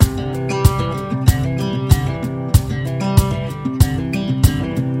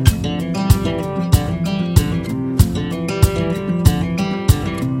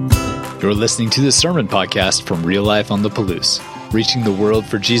You're listening to the Sermon Podcast from Real Life on the Palouse, reaching the world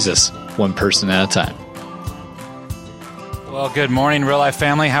for Jesus, one person at a time. Well, good morning, Real Life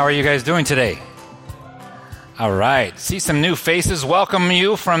family. How are you guys doing today? All right. See some new faces. Welcome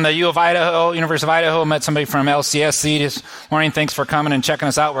you from the U of Idaho, University of Idaho. Met somebody from LCSC this morning. Thanks for coming and checking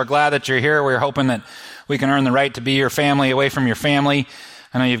us out. We're glad that you're here. We're hoping that we can earn the right to be your family away from your family.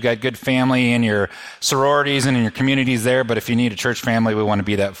 I know you've got good family in your sororities and in your communities there, but if you need a church family, we want to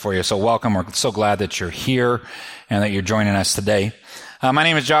be that for you. So welcome. We're so glad that you're here and that you're joining us today. My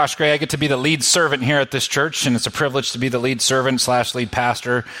name is Josh Gray. I get to be the lead servant here at this church, and it's a privilege to be the lead servant / lead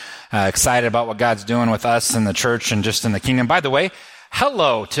pastor. Excited about what God's doing with us in the church and just in the kingdom. By the way,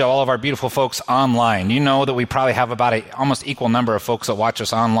 hello to all of our beautiful folks online. You know that we probably have about an almost equal number of folks that watch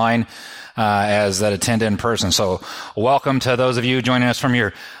us online as that attend in person. So welcome to those of you joining us from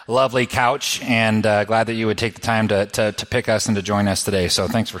your lovely couch, and glad that you would take the time to pick us and to join us today. So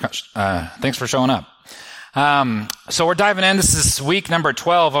thanks for showing up. So we're diving in. This is week number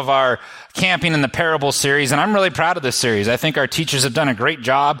 12 of our Camping in the Parable series, and I'm really proud of this series. I think our teachers have done a great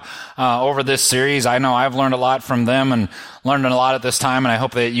job over this series. I know I've learned a lot from them and learned a lot at this time, and I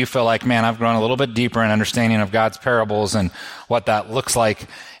hope that you feel like, man, I've grown a little bit deeper in understanding of God's parables and what that looks like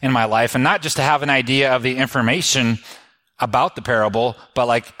in my life, and not just to have an idea of the information about the parable, but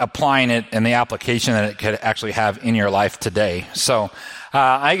like applying it and the application that it could actually have in your life today. So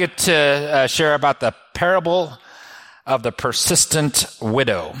I get to share about the parable of the persistent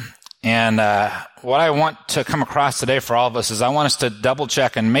widow. And what I want to come across today for all of us is I want us to double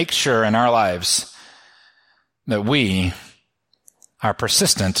check and make sure in our lives that we are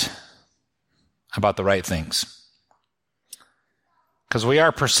persistent about the right things. Because we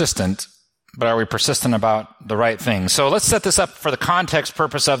are persistent, but are we persistent about the right things? So let's set this up for the context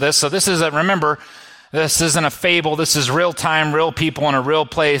purpose of this. So this is remember, this isn't a fable. This is real time, real people in a real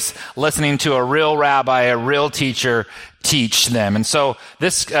place listening to a real rabbi, a real teacher teach them. And so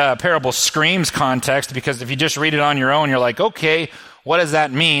this parable screams context, because if you just read it on your own, you're like, okay, what does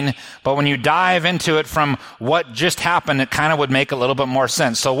that mean? But when you dive into it from what just happened, it kind of would make a little bit more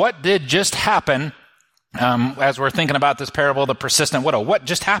sense. So what did just happen as we're thinking about this parable of the persistent widow? What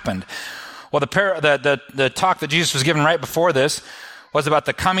just happened? Well, the talk that Jesus was given right before this was about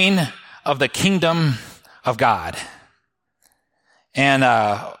the coming of the kingdom of God. And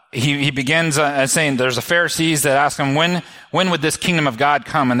he begins saying there's a Pharisees that ask him, when would this kingdom of God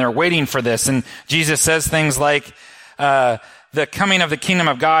come? And they're waiting for this. And Jesus says things like, the coming of the kingdom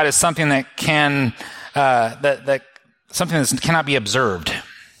of God is something that something that cannot be observed.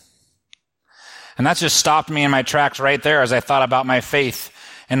 And that just stopped me in my tracks right there as I thought about my faith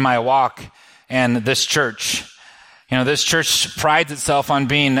and my walk and this church. You know, this church prides itself on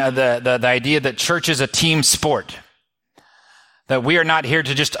being the idea that church is a team sport. That we are not here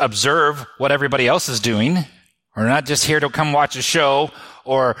to just observe what everybody else is doing. We're not just here to come watch a show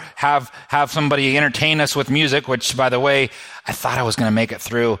or have somebody entertain us with music, which, by the way, I thought I was going to make it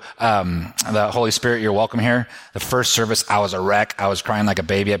through the Holy Spirit, you're welcome here. The first service, I was a wreck. I was crying like a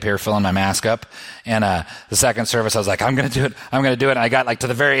baby up here, filling my mask up. And the second service, I was like, I'm going to do it. And I got like to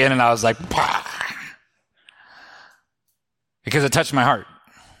the very end, and I was like, pah! Because it touched my heart.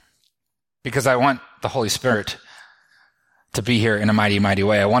 Because I want the Holy Spirit to be here in a mighty, mighty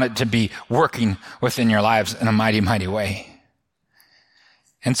way. I want it to be working within your lives in a mighty, mighty way.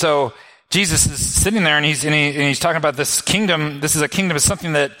 And so Jesus is sitting there and he's talking about this kingdom. This is a kingdom. It's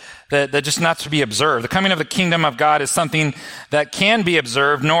something that just not to be observed. The coming of the kingdom of God is something that can be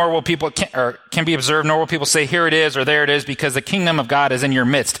observed, can be observed, nor will people say, here it is or there it is, because the kingdom of God is in your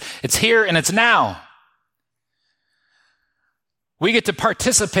midst. It's here and it's now. We get to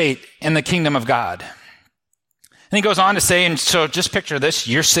participate in the kingdom of God. And he goes on to say, and so just picture this,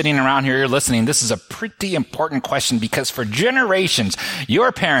 you're sitting around here, you're listening. This is a pretty important question, because for generations,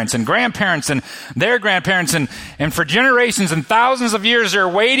 your parents and grandparents and their grandparents and for generations and thousands of years, they're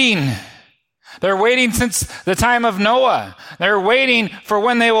waiting. They're waiting since the time of Noah. They're waiting for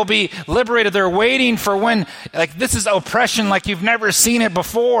when they will be liberated. They're waiting for when, like, this is oppression like you've never seen it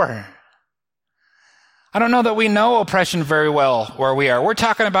before. I don't know that we know oppression very well where we are. We're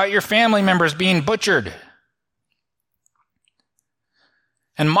talking about your family members being butchered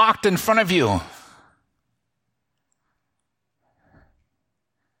and mocked in front of you.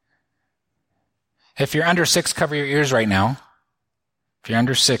 If you're under 6, cover your ears right now. If you're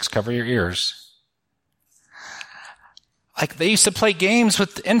under 6, cover your ears. Like they used to play games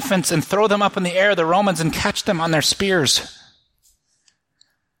with infants and throw them up in the air, the Romans, and catch them on their spears.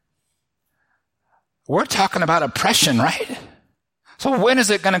 We're talking about oppression, right? So when is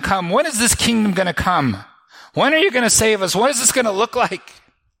it going to come? When is this kingdom going to come? When are you going to save us? What is this going to look like?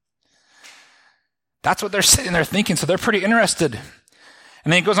 That's what they're sitting there thinking, so they're pretty interested.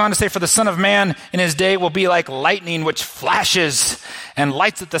 And then he goes on to say, for the Son of Man in his day will be like lightning, which flashes and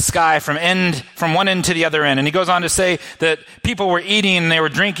lights at the sky from one end to the other end. And he goes on to say that people were eating and they were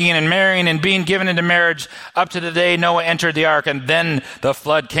drinking and marrying and being given into marriage up to the day Noah entered the ark. And then the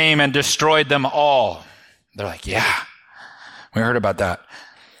flood came and destroyed them all. They're like, yeah, we heard about that.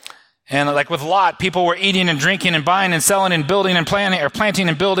 And like with Lot, people were eating and drinking and buying and selling and building and planting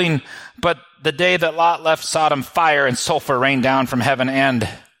and building. But the day that Lot left Sodom, fire and sulfur rained down from heaven and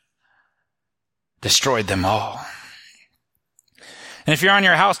destroyed them all. And if you're on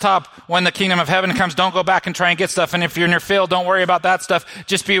your housetop when the kingdom of heaven comes, don't go back and try and get stuff. And if you're in your field, don't worry about that stuff.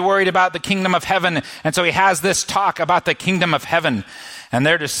 Just be worried about the kingdom of heaven. And so he has this talk about the kingdom of heaven. And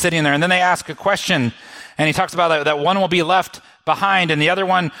they're just sitting there. And then they ask a question. And he talks about that one will be left behind and the other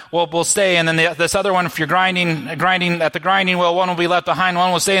one will stay. And then this other one, if you're grinding at the grinding wheel, one will be left behind,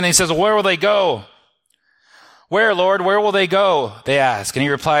 one will stay. And he says, where will they go? Where, Lord, where will they go? They ask. And he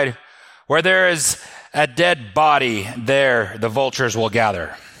replied, where there is a dead body, there the vultures will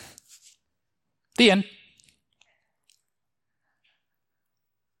gather. The end.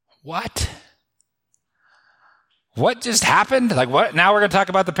 What? What just happened? Like what? Now we're going to talk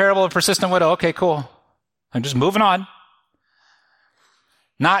about the parable of persistent widow. Okay, cool. I'm just moving on.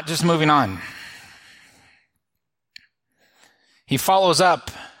 Not just moving on. He follows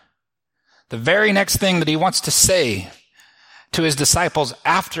up the very next thing that he wants to say to his disciples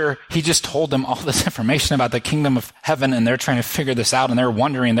after he just told them all this information about the kingdom of heaven, and they're trying to figure this out, and they're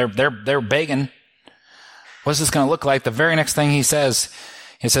wondering, they're begging, what's this going to look like? The very next thing he says,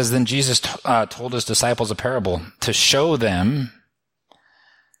 then Jesus told his disciples a parable to show them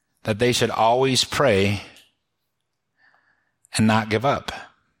that they should always pray and not give up.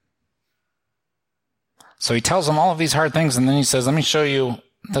 So he tells them all of these hard things, and then he says, let me tell you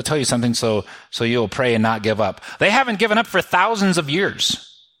something so you'll pray and not give up. They haven't given up for thousands of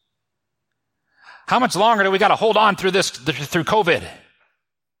years. How much longer do we got to hold on through COVID?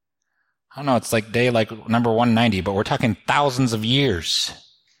 I don't know, it's like day number 190, but we're talking thousands of years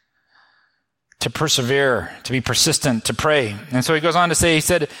to persevere, to be persistent, to pray. And so he goes on to say, he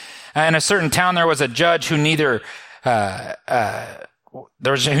said, in a certain town there was a judge who neither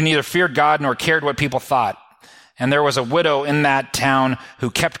feared God nor cared what people thought. And there was a widow in that town who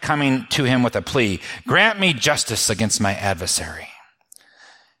kept coming to him with a plea, grant me justice against my adversary.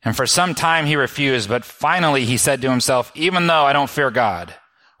 And for some time he refused, but finally he said to himself, even though I don't fear God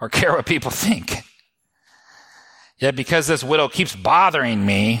or care what people think, yet because this widow keeps bothering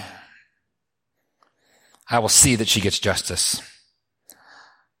me, I will see that she gets justice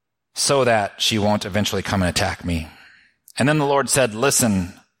so that she won't eventually come and attack me. And then the Lord said,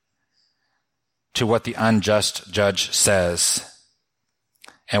 listen to what the unjust judge says.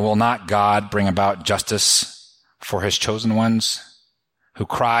 And will not God bring about justice for his chosen ones who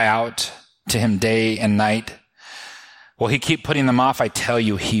cry out to him day and night? Will he keep putting them off? I tell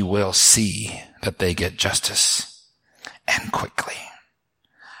you, he will see that they get justice, and quickly.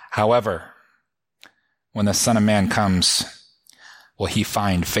 However, when the Son of Man comes, will he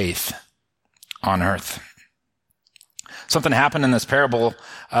find faith on earth? Something happened in this parable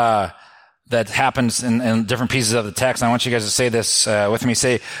that happens in different pieces of the text. And I want you guys to say this with me.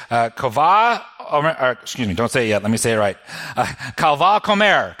 Say, kova, or excuse me, don't say it yet. Let me say it right. Kalva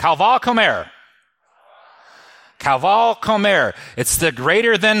komer. Kalva komer. Kalva komer. It's the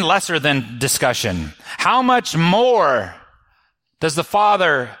greater than, lesser than discussion. How much more does the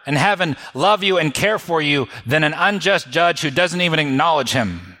Father in heaven love you and care for you than an unjust judge who doesn't even acknowledge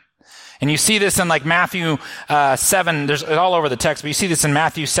him? And you see this in like Matthew 7, there's all over the text, but you see this in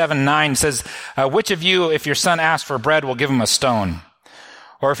Matthew 7:9, says, which of you, if your son asks for bread, will give him a stone?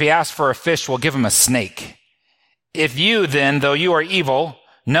 Or if he asks for a fish, will give him a snake? If you then, though you are evil,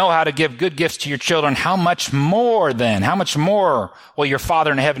 know how to give good gifts to your children, how much more will your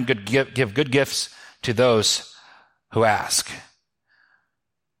Father in heaven give good gifts to those who ask?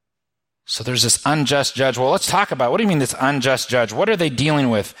 So there's this unjust judge. Well, let's talk about, what do you mean this unjust judge? What are they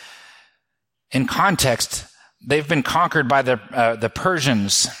dealing with? In context, they've been conquered by the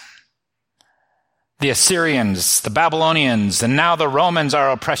Persians, the Assyrians, the Babylonians, and now the Romans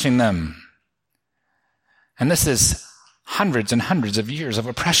are oppressing them. And this is hundreds and hundreds of years of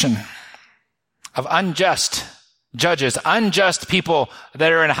oppression, of unjust judges, unjust people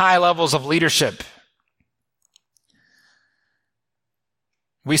that are in high levels of leadership.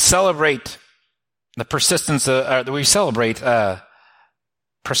 We celebrate the persistence,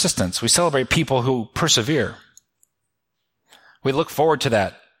 persistence. We celebrate people who persevere. We look forward to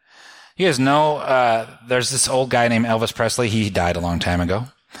that. You guys know there's this old guy named Elvis Presley. He died a long time ago.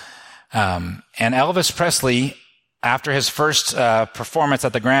 And Elvis Presley, after his first performance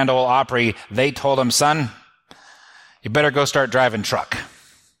at the Grand Ole Opry, they told him, son, you better go start driving truck.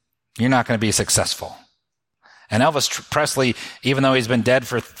 You're not going to be successful. And Elvis Presley, even though he's been dead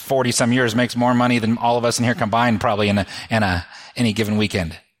for 40-some years, makes more money than all of us in here combined probably in any given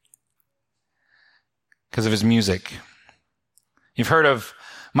weekend because of his music. You've heard of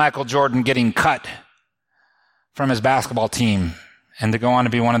Michael Jordan getting cut from his basketball team and to go on to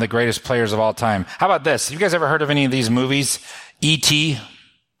be one of the greatest players of all time. How about this? Have you guys ever heard of any of these movies? E.T.,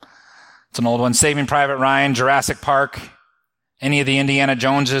 it's an old one. Saving Private Ryan, Jurassic Park, any of the Indiana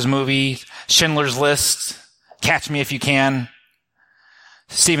Joneses movies, Schindler's List, Catch Me If You Can.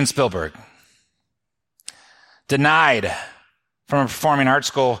 Steven Spielberg. Denied from a performing arts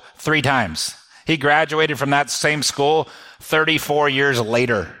school 3 times. He graduated from that same school 34 years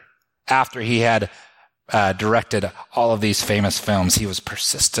later after he had directed all of these famous films. He was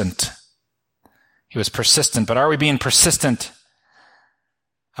persistent. But are we being persistent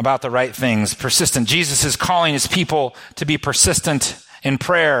about the right things? Persistent. Jesus is calling his people to be persistent in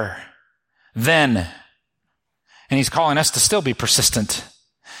prayer then. And he's calling us to still be persistent.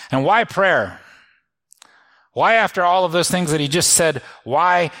 And why prayer? Why, after all of those things that he just said,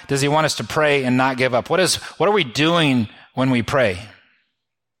 why does he want us to pray and not give up? What are we doing when we pray?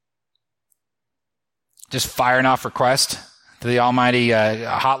 Just firing off request to the almighty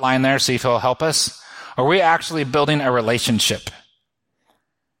hotline there, see if he'll help us? Or are we actually building a relationship?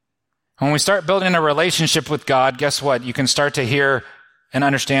 When we start building a relationship with God, guess what? You can start to hear and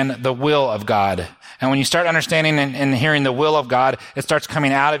understand the will of God. And when you start understanding and hearing the will of God, it starts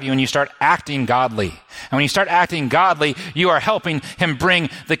coming out of you and you start acting godly. And when you start acting godly, you are helping him bring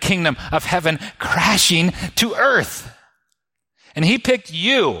the kingdom of heaven crashing to earth. And he picked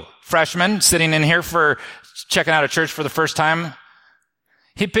you, freshman, sitting in here for checking out a church for the first time.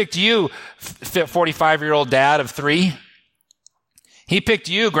 He picked you, 45-year-old dad of 3. He picked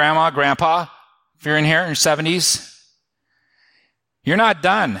you, grandma, grandpa, if you're in here in your 70s. You're not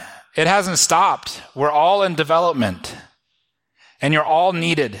done. It hasn't stopped. We're all in development. And you're all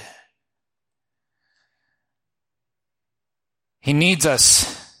needed. He needs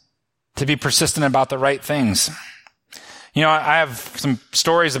us to be persistent about the right things. You know, I have some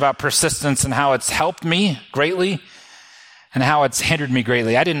stories about persistence and how it's helped me greatly and how it's hindered me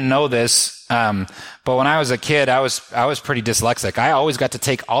greatly. I didn't know this, but when I was a kid, I was pretty dyslexic. I always got to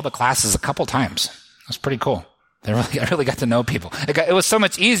take all the classes a couple times. It was pretty cool. I really got to know people. It was so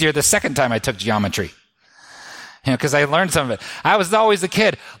much easier the second time I took geometry. You know, because I learned some of it. I was always the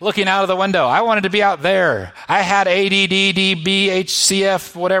kid looking out of the window. I wanted to be out there. I had A, D, D, D, B, H, C,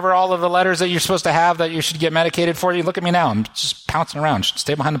 F, whatever, all of the letters that you're supposed to have that you should get medicated for. You look at me now. I'm just pouncing around.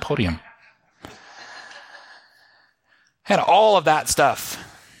 Stay behind the podium. I had all of that stuff.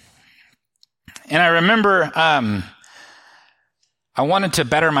 And I remember I wanted to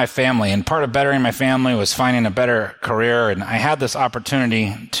better my family, and part of bettering my family was finding a better career, and I had this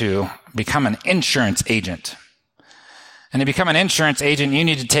opportunity to become an insurance agent. And to become an insurance agent, you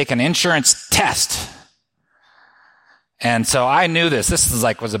need to take an insurance test. And so I knew this. This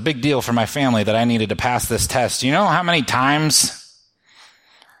was a big deal for my family that I needed to pass this test. You know how many times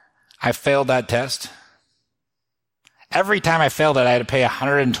I failed that test? Every time I failed it, I had to pay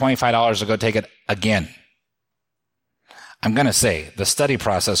 $125 to go take it again. I'm going to say the study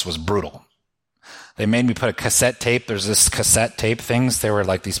process was brutal. They made me put a cassette tape. There's this cassette tape things. They were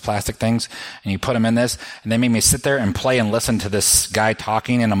like these plastic things, and you put them in this, and they made me sit there and play and listen to this guy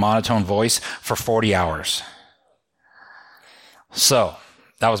talking in a monotone voice for 40 hours. So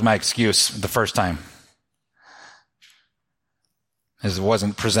that was my excuse the first time. It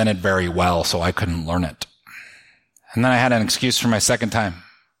wasn't presented very well, so I couldn't learn it. And then I had an excuse for my second time.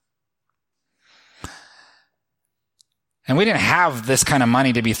 And we didn't have this kind of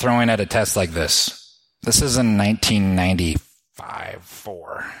money to be throwing at a test like this. This is in 1995,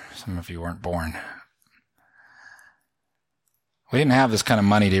 4. Some of you weren't born. We didn't have this kind of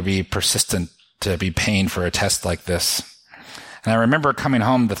money to be persistent, to be paying for a test like this. And I remember coming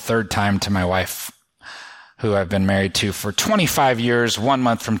home the third time to my wife, who I've been married to for 25 years, 1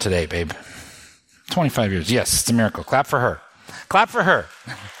 month from today, babe. 25 years. Yes, it's a miracle. Clap for her. Clap for her.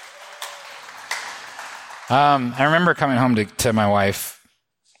 I remember coming home to my wife,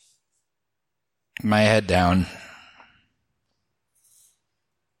 my head down.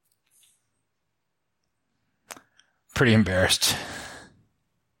 Pretty embarrassed.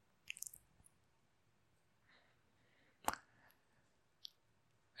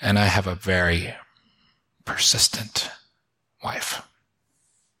 And I have a very persistent wife.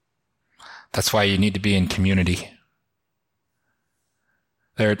 That's why you need to be in community.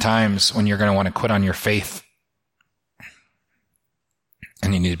 There are times when you're going to want to quit on your faith,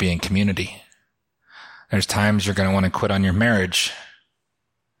 and you need to be in community. There's times you're going to want to quit on your marriage,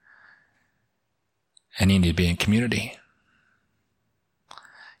 and you need to be in community.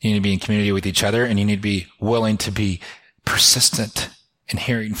 You need to be in community with each other, and you need to be willing to be persistent in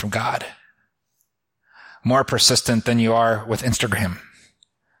hearing from God. More persistent than you are with Instagram.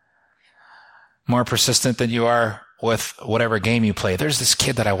 More persistent than you are with whatever game you play. There's this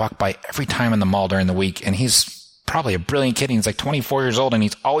kid that I walk by every time in the mall during the week, and he's probably a brilliant kid. He's like 24 years old, and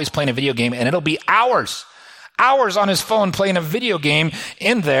he's always playing a video game, and it'll be hours on his phone playing a video game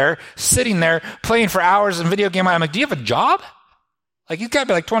in there, sitting there, playing for hours in video game. I'm like, do you have a job? Like, he's got to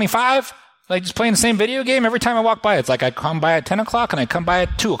be like 25, like just playing the same video game every time I walk by. It's like I come by at 10 o'clock and I come by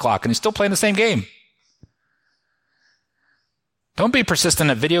at 2 o'clock, and he's still playing the same game. Don't be persistent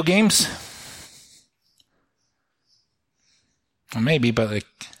at video games. Well, maybe, but like,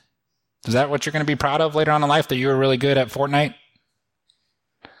 is that what you're going to be proud of later on in life, that you were really good at Fortnite?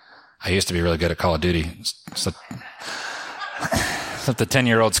 I used to be really good at Call of Duty. So the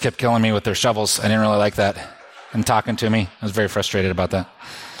 10-year-olds kept killing me with their shovels. I didn't really like that. And talking to me. I was very frustrated about that.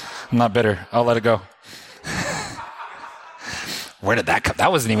 I'm not bitter. I'll let it go. Where did that come?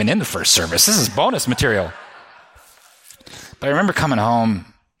 That wasn't even in the first service. This is bonus material. But I remember coming home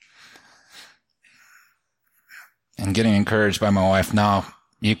and getting encouraged by my wife. No,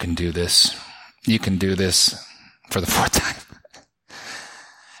 you can do this. You can do this for the fourth time.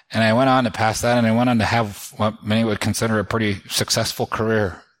 And I went on to pass that, and I went on to have what many would consider a pretty successful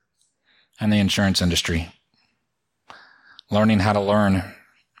career in the insurance industry. Learning how to learn.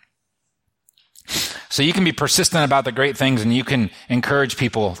 So you can be persistent about the great things, and you can encourage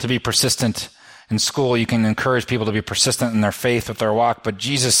people to be persistent in school. You can encourage people to be persistent in their faith, with their walk. But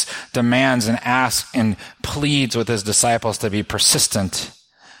Jesus demands and asks and pleads with his disciples to be persistent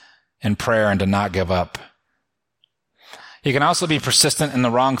in prayer and to not give up. You can also be persistent in the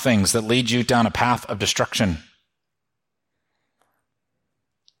wrong things that lead you down a path of destruction.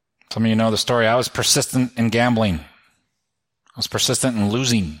 Some of you know the story. I was persistent in gambling. I was persistent in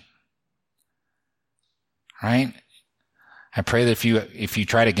losing. Right? I pray that if you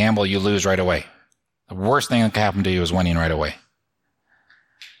try to gamble, you lose right away. The worst thing that can happen to you is winning right away.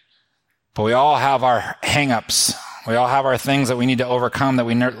 But we all have our hang-ups. We all have our things that we need to overcome, that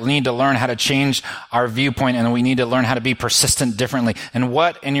we need to learn how to change our viewpoint, and we need to learn how to be persistent differently. And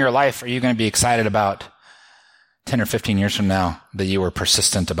what in your life are you going to be excited about 10 or 15 years from now that you were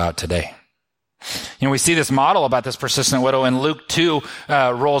persistent about today? You know, we see this model about this persistent widow in Luke 2,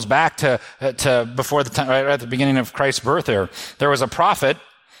 rolls back to before the time, right at the beginning of Christ's birth there. There was a prophet.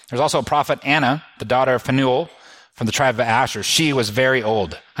 There's also a prophet, Anna, the daughter of Phanuel from the tribe of Asher. She was very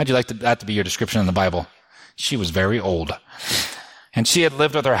old. How'd you like that to be your description in the Bible? She was very old. And she had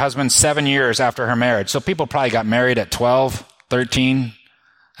lived with her husband 7 years after her marriage. So people probably got married at 12, 13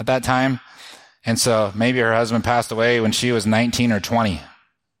 at that time. And so maybe her husband passed away when she was 19 or 20.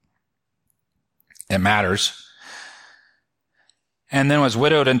 It matters. And then was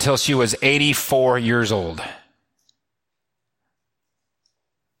widowed until she was 84 years old.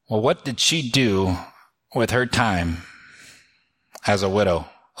 Well, what did she do with her time as a widow?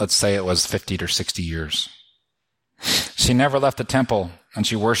 Let's say it was 50 or 60 years. She never left the temple, and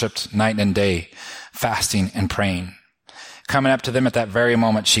she worshiped night and day, fasting and praying. Coming up to them at that very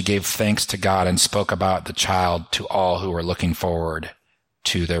moment, she gave thanks to God and spoke about the child to all who were looking forward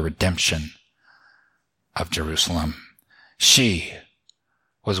to the redemption of Jerusalem. She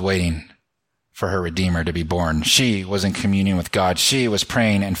was waiting for her Redeemer to be born. She was in communion with God. She was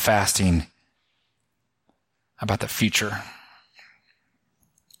praying and fasting about the future.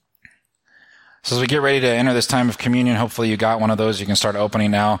 So as we get ready to enter this time of communion, hopefully you got one of those. You can start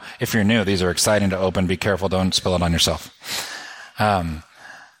opening now. If you're new, these are exciting to open. Be careful. Don't spill it on yourself. But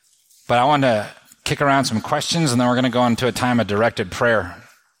I want to kick around some questions, and then we're going to go into a time of directed prayer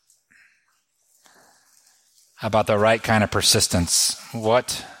about the right kind of persistence.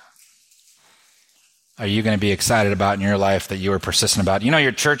 What are you going to be excited about in your life that you are persistent about? You know,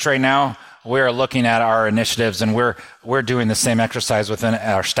 your church right now, we're looking at our initiatives, and we're doing the same exercise within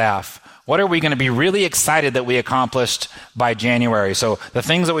our staff. What are we going to be really excited that we accomplished by January? So the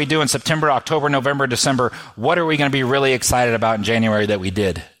things that we do in September, October, November, December, what are we going to be really excited about in January that we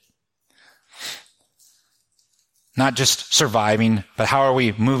did? Not just surviving, but how are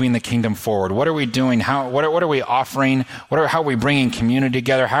we moving the kingdom forward? What are we doing? What are we offering? How are we bringing community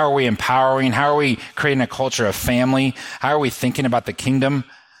together? How are we empowering? How are we creating a culture of family? How are we thinking about the kingdom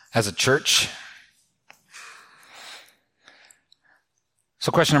as a church?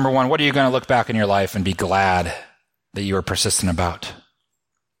 So question number one, what are you going to look back in your life and be glad that you were persistent about?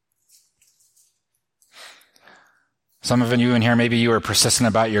 Some of you in here, maybe you were persistent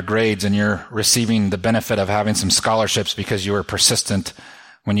about your grades and you're receiving the benefit of having some scholarships because you were persistent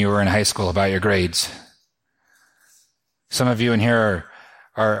when you were in high school about your grades. Some of you in here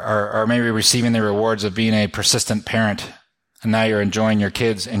are maybe receiving the rewards of being a persistent parent, and now you're enjoying your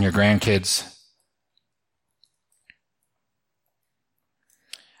kids and your grandkids.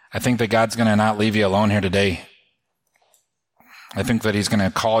 I think that God's going to not leave you alone here today. I think that he's going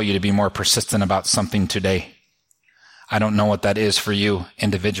to call you to be more persistent about something today. I don't know what that is for you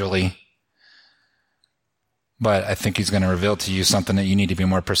individually, but I think he's going to reveal to you something that you need to be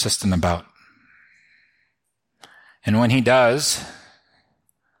more persistent about. And when he does,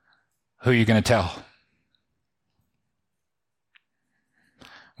 who are you going to tell?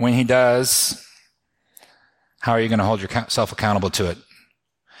 When he does, how are you going to hold yourself accountable to it?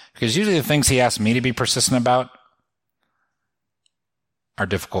 Because usually the things he asks me to be persistent about are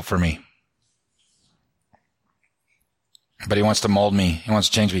difficult for me. But he wants to mold me. He wants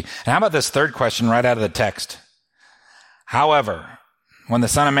to change me. And how about this third question right out of the text? However, when the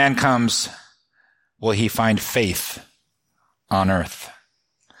Son of Man comes, will he find faith on earth?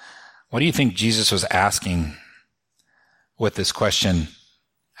 What do you think Jesus was asking with this question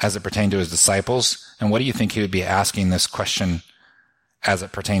as it pertained to his disciples? And what do you think he would be asking this question as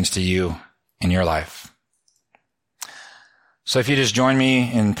it pertains to you in your life? So if you just join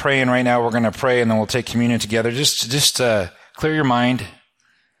me in praying right now, we're going to pray and then we'll take communion together. Just clear your mind.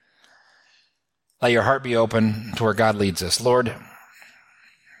 Let your heart be open to where God leads us. Lord,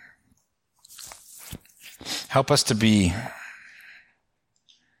 help us to be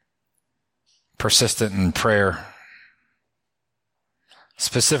persistent in prayer,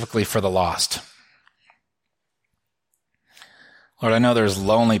 specifically for the lost. Lord, I know there's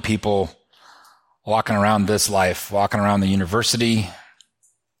lonely people walking around this life, walking around the university.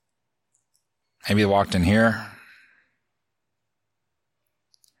 Maybe they walked in here.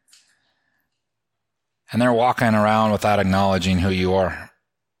 And they're walking around without acknowledging who you are.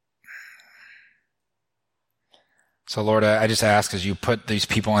 So Lord, I just ask as you put these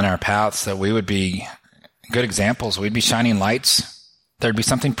people in our paths that we would be good examples. We'd be shining lights. There'd be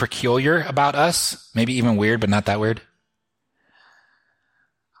something peculiar about us, maybe even weird, but not that weird.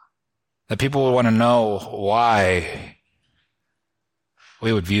 That people would want to know why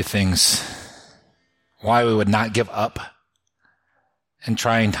we would view things, why we would not give up in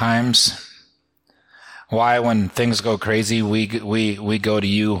trying times, why when things go crazy, we go to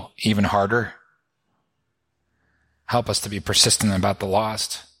you even harder. Help us to be persistent about the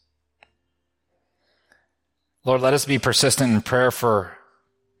lost. Lord, let us be persistent in prayer for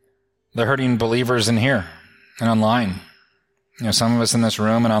the hurting believers in here and online. You know, some of us in this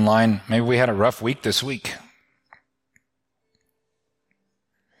room and online, maybe we had a rough week this week.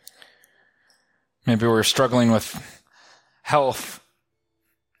 Maybe we're struggling with health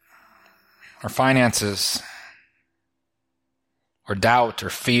or finances or doubt or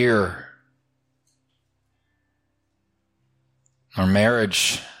fear or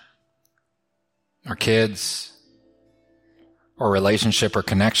marriage or kids or relationship or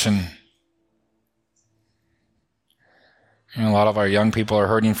connection. You know, a lot of our young people are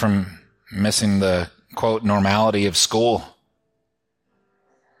hurting from missing the, quote, normality of school.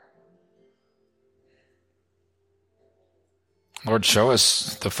 Lord, show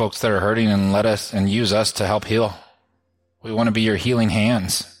us the folks that are hurting and let us and use us to help heal. We want to be your healing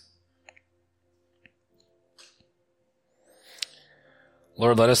hands.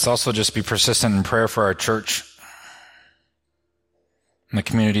 Lord, let us also just be persistent in prayer for our church and the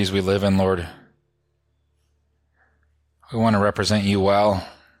communities we live in, Lord. We want to represent you well.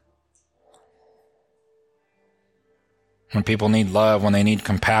 When people need love, when they need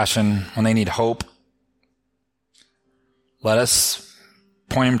compassion, when they need hope, let us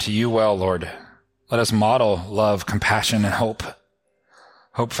point them to you well, Lord. Let us model love, compassion, and hope.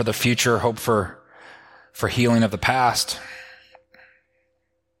 Hope for the future, hope for healing of the past.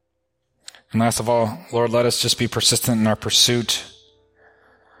 And last of all, Lord, let us just be persistent in our pursuit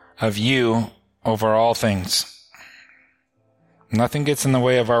of you over all things. Nothing gets in the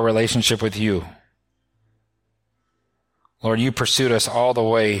way of our relationship with you. Lord, you pursued us all the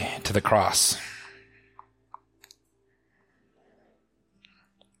way to the cross.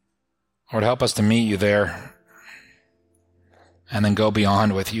 Lord, help us to meet you there and then go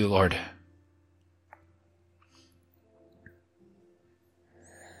beyond with you, Lord.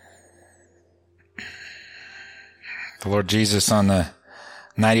 The Lord Jesus, on the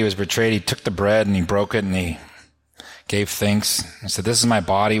night he was betrayed, he took the bread and he broke it and he gave thanks. He said, "This is my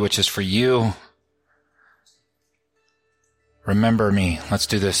body, which is for you. Remember me." Let's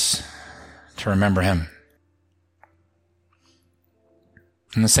do this to remember him.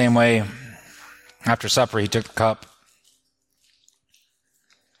 In the same way, after supper, he took the cup.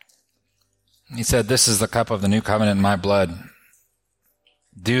 He said, "This is the cup of the new covenant in my blood.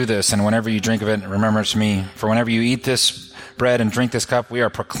 Do this, and whenever you drink of it, remember it's me. For whenever you eat this bread and drink this cup, we are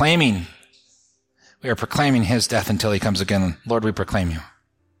proclaiming his death until he comes again. Lord, we proclaim you."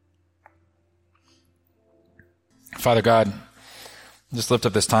 Father God, just lift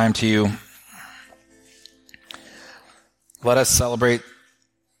up this time to you. Let us celebrate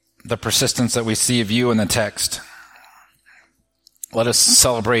the persistence that we see of you in the text. Let us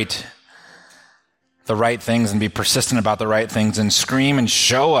celebrate the right things and be persistent about the right things and scream and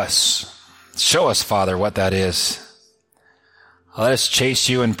show us, Father, what that is. Let us chase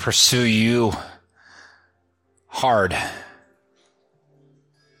you and pursue you hard.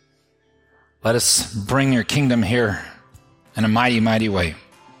 Let us bring your kingdom here in a mighty, mighty way.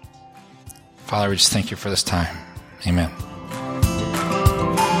 Father, we just thank you for this time. Amen.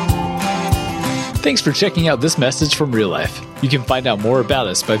 Thanks for checking out this message from Real Life. You can find out more about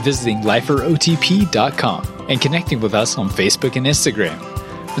us by visiting liferotp.com and connecting with us on Facebook and Instagram.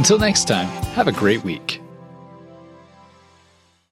 Until next time, have a great week.